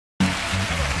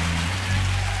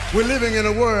We're living in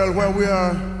a world where we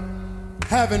are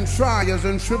having trials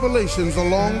and tribulations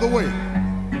along the way.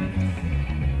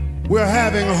 We're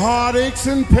having heartaches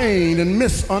and pain and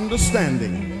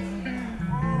misunderstanding.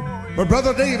 But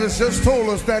Brother Davis just told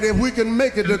us that if we can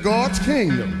make it to God's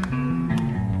kingdom,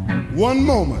 one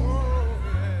moment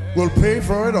will pay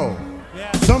for it all.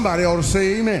 Somebody ought to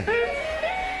say amen.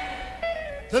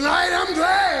 Tonight I'm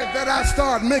glad that I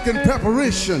started making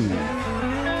preparation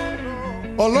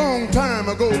a long time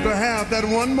ago to have that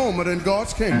one moment in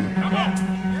God's kingdom.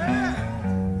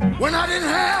 When I didn't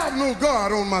have no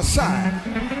God on my side,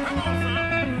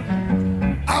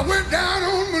 I went down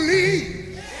on my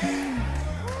knees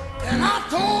and I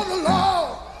told the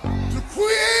Lord to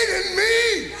create in me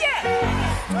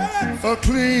a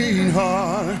clean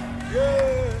heart.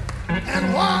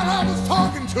 And while I was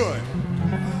talking to him,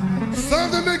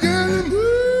 something began to move.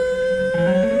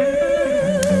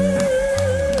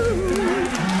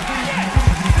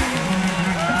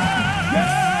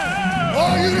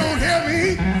 Oh, you don't hear me?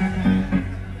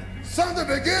 Something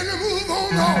began to move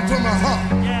on off to my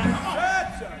heart.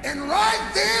 And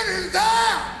right then and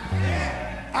there,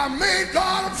 I made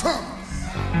God a promise.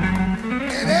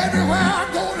 And everywhere I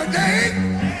go today,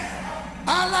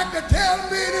 I like to tell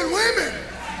men and women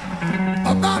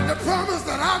about the promise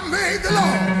that I made the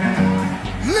Lord.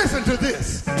 Listen to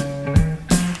this.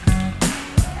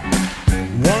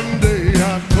 One day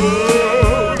I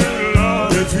told the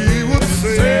Lord if he would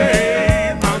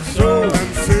save my soul and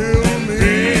fill me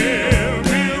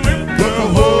with the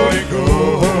Holy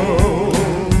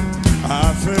Ghost. I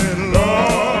said,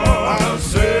 Lord, I'll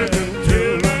serve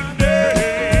until the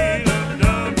day I'm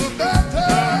done.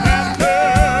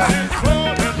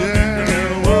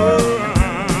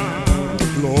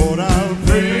 Lord, I'll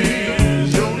praise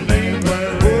your name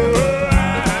forever.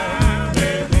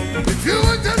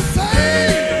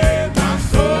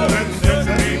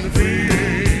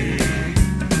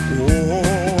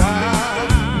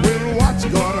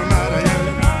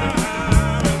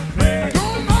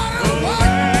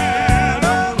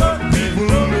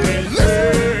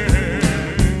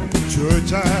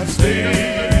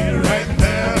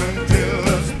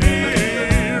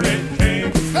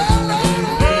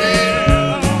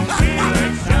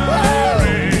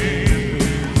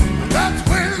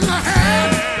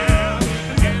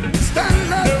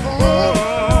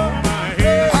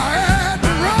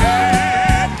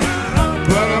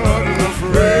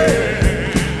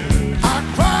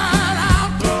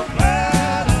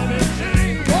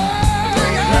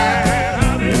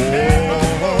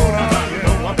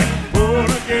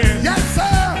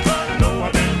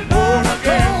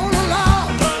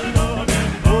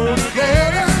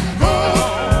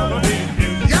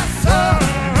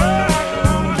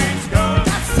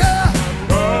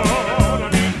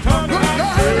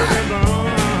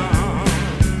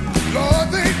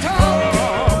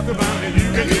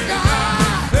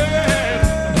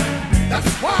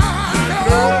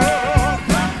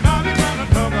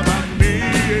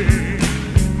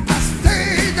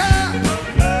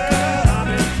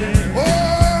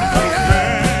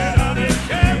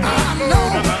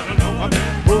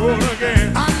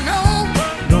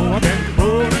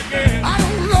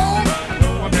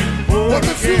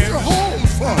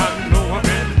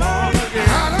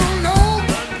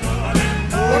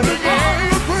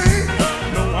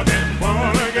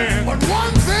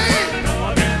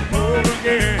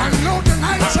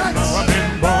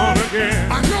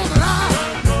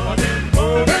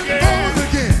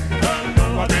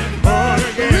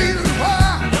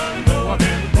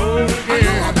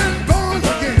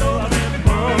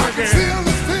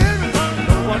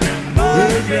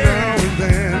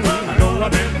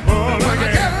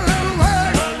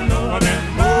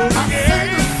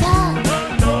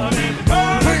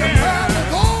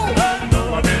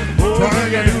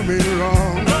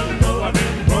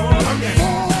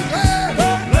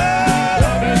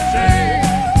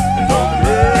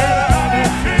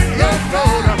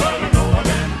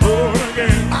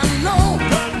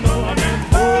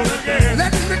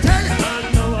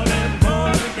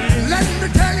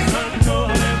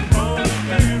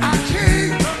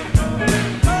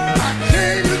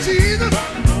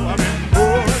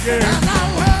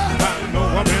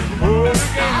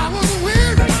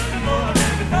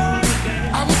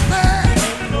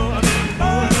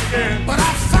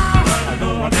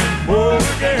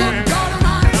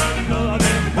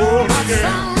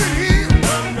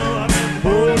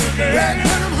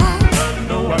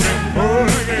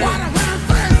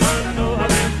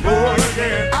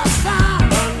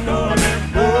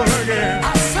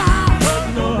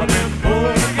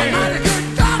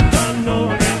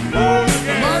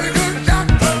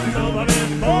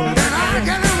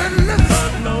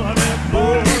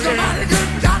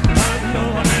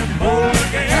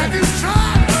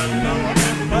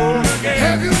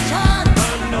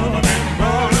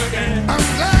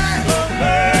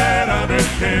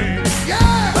 again.